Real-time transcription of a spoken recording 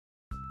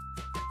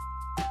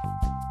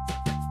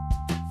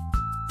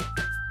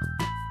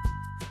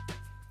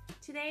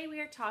Today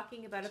we are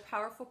talking about a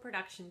powerful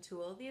production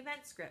tool, the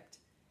event script.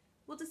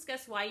 We'll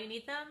discuss why you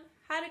need them,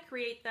 how to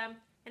create them,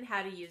 and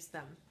how to use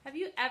them. Have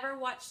you ever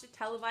watched a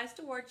televised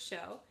awards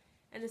show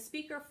and the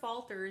speaker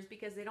falters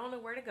because they don't know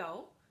where to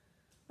go,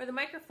 or the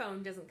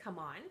microphone doesn't come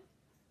on,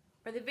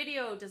 or the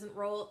video doesn't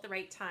roll at the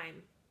right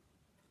time?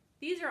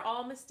 These are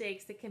all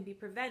mistakes that can be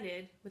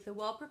prevented with a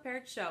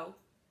well-prepared show,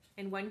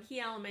 and one key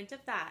element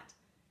of that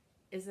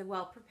is a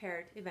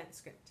well-prepared event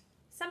script.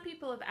 Some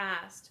people have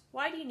asked,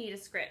 why do you need a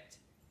script?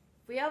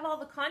 If we have all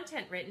the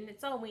content written,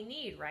 it's all we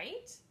need,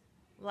 right?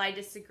 Well, I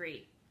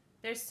disagree.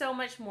 There's so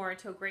much more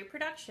to a great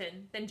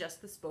production than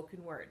just the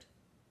spoken word.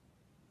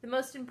 The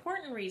most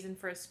important reason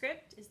for a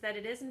script is that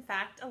it is in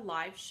fact a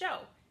live show.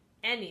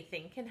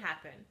 Anything can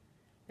happen.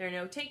 There are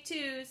no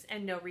take-twos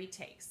and no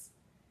retakes.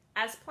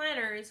 As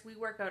planners, we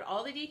work out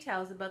all the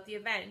details about the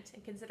event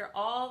and consider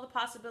all the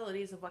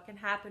possibilities of what can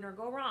happen or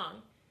go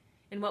wrong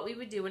and what we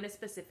would do in a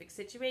specific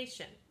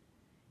situation.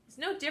 It's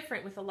no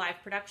different with a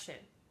live production.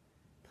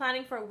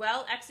 Planning for a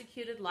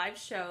well-executed live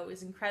show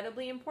is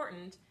incredibly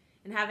important,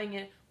 and having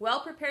a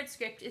well-prepared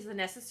script is the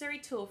necessary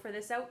tool for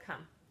this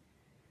outcome.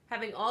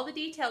 Having all the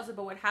details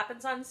about what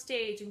happens on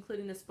stage,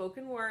 including the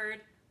spoken word,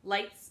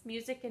 lights,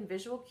 music, and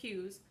visual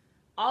cues,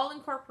 all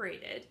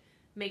incorporated,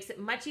 makes it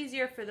much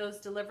easier for those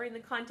delivering the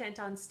content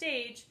on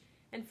stage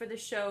and for the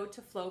show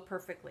to flow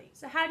perfectly.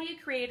 So how do you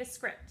create a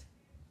script?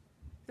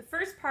 The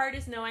first part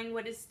is knowing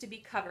what is to be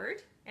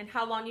covered and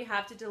how long you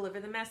have to deliver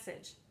the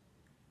message.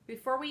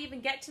 Before we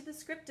even get to the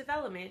script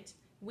development,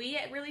 we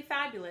at Really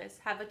Fabulous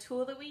have a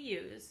tool that we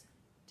use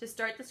to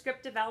start the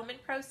script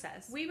development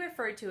process. We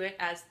refer to it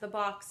as the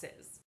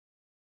boxes.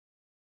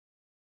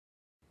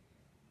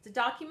 It's a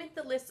document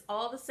that lists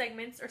all the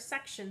segments or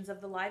sections of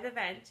the live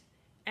event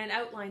and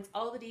outlines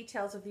all the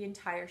details of the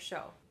entire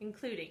show,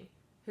 including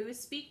who is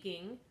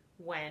speaking,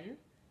 when,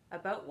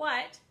 about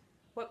what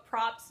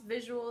props,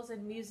 visuals,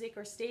 and music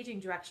or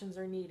staging directions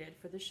are needed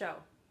for the show.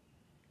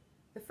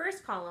 The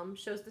first column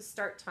shows the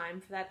start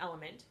time for that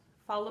element,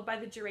 followed by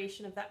the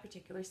duration of that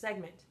particular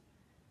segment.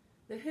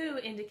 The who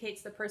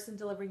indicates the person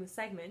delivering the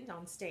segment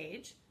on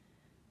stage.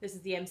 This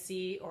is the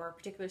MC or a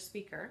particular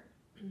speaker.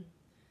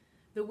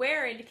 The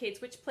where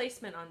indicates which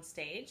placement on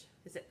stage.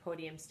 Is it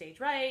podium, stage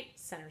right,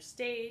 center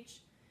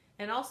stage,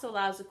 and also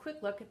allows a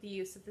quick look at the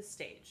use of the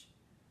stage.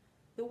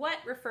 The what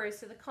refers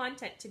to the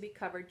content to be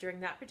covered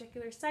during that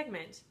particular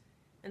segment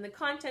and the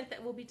content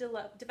that will be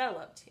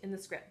developed in the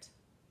script.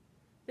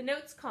 The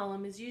notes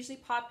column is usually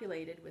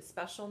populated with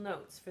special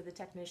notes for the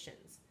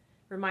technicians,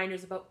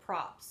 reminders about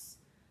props,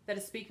 that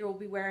a speaker will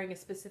be wearing a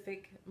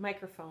specific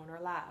microphone or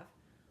lav,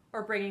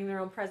 or bringing their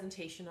own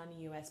presentation on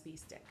a USB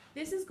stick.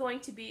 This is going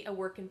to be a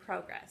work in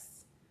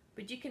progress,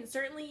 but you can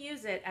certainly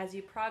use it as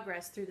you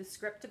progress through the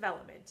script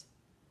development.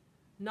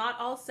 Not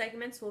all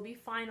segments will be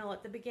final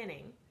at the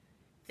beginning.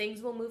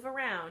 Things will move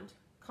around,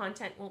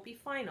 content won't be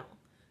final,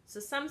 so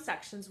some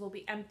sections will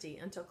be empty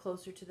until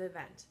closer to the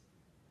event.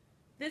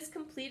 This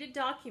completed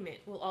document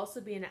will also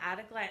be an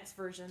at-a-glance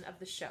version of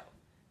the show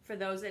for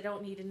those that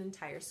don't need an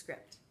entire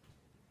script.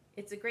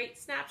 It's a great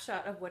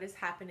snapshot of what is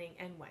happening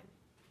and when.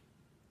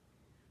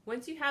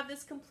 Once you have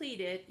this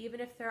completed,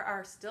 even if there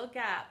are still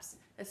gaps,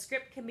 a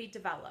script can be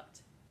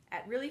developed.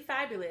 At Really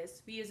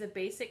Fabulous, we use a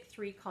basic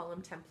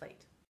 3-column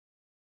template.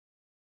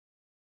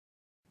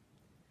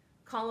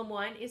 Column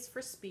 1 is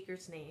for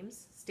speakers'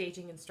 names,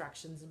 staging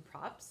instructions, and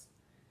props.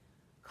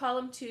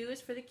 Column 2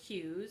 is for the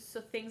cues, so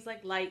things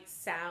like lights,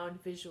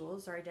 sound,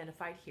 visuals are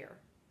identified here.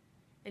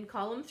 And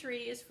column 3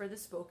 is for the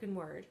spoken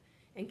word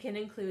and can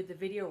include the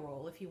video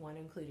roll if you want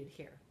to include it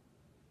here.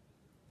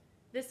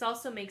 This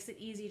also makes it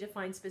easy to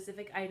find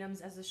specific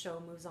items as the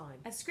show moves on.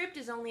 A script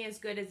is only as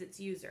good as its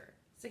user,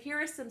 so here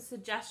are some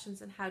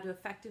suggestions on how to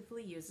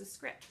effectively use a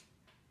script.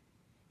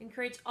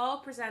 Encourage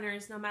all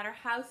presenters, no matter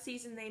how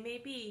seasoned they may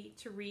be,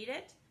 to read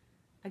it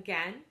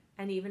again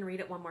and even read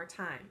it one more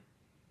time.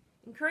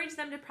 Encourage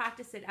them to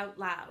practice it out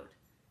loud.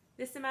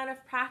 This amount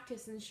of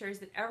practice ensures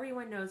that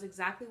everyone knows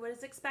exactly what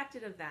is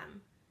expected of them,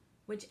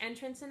 which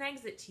entrance and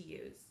exit to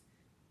use,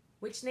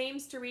 which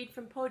names to read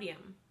from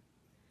podium.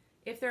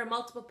 If there are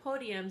multiple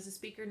podiums, the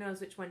speaker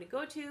knows which one to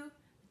go to,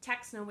 the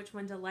techs know which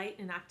one to light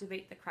and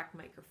activate the correct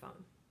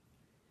microphone.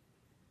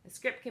 A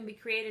script can be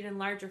created in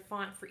larger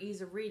font for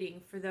ease of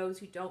reading for those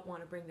who don't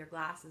want to bring their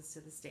glasses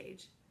to the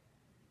stage.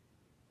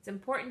 It's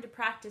important to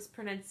practice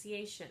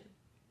pronunciation.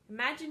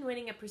 Imagine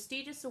winning a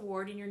prestigious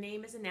award and your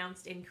name is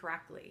announced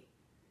incorrectly.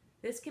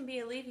 This can be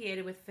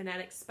alleviated with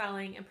phonetic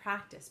spelling and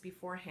practice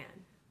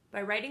beforehand.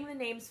 By writing the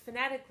names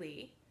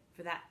phonetically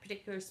for that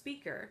particular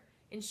speaker,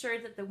 ensure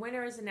that the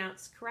winner is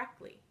announced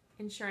correctly,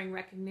 ensuring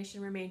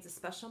recognition remains a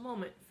special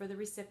moment for the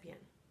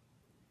recipient.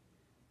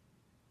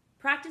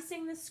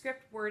 Practicing the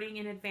script wording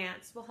in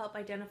advance will help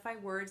identify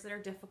words that are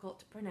difficult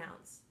to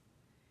pronounce.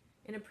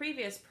 In a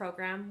previous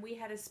program, we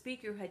had a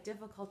speaker who had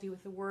difficulty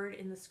with a word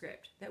in the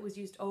script that was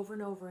used over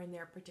and over in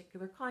their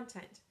particular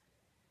content.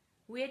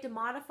 We had to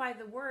modify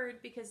the word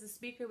because the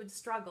speaker would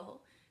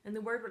struggle and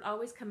the word would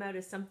always come out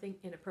as something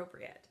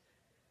inappropriate.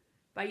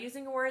 By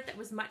using a word that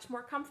was much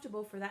more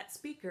comfortable for that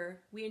speaker,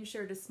 we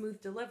ensured a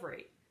smooth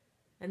delivery.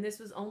 And this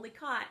was only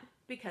caught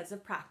because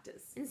of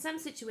practice. In some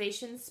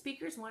situations,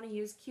 speakers want to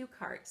use cue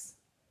cards.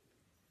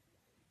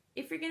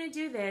 If you're going to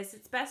do this,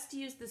 it's best to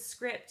use the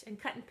script and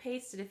cut and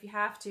paste it if you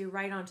have to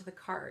right onto the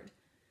card.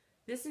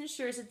 This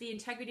ensures that the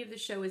integrity of the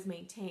show is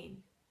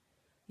maintained.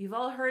 You've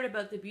all heard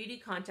about the beauty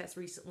contest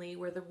recently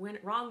where the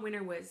wrong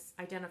winner was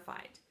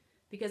identified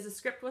because the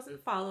script wasn't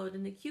followed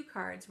and the cue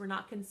cards were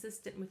not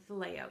consistent with the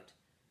layout.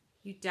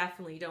 You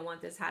definitely don't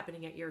want this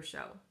happening at your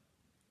show.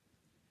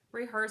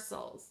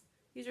 Rehearsals.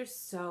 These are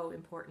so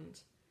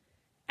important.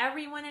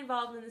 Everyone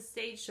involved in the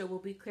stage show will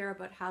be clear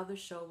about how the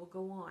show will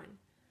go on.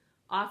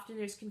 Often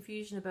there's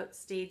confusion about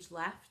stage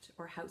left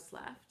or house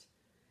left.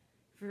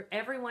 If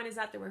everyone is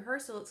at the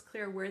rehearsal, it's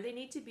clear where they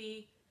need to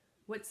be,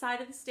 what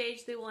side of the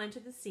stage they will enter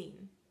the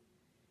scene.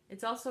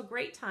 It's also a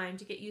great time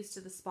to get used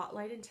to the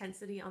spotlight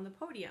intensity on the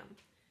podium.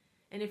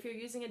 And if you're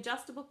using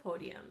adjustable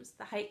podiums,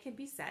 the height can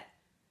be set.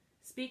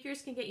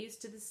 Speakers can get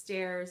used to the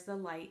stairs, the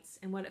lights,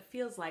 and what it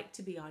feels like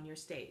to be on your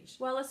stage.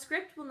 While a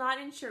script will not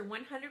ensure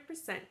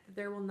 100% that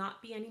there will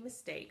not be any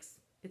mistakes,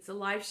 it's a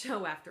live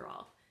show after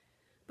all.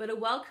 But a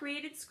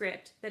well-created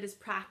script that is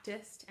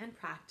practiced and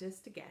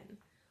practiced again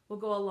will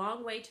go a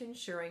long way to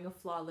ensuring a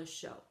flawless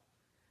show.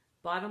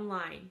 Bottom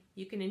line,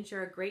 you can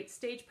ensure a great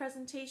stage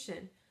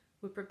presentation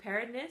with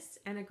preparedness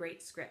and a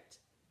great script.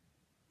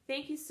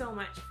 Thank you so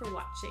much for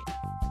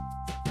watching.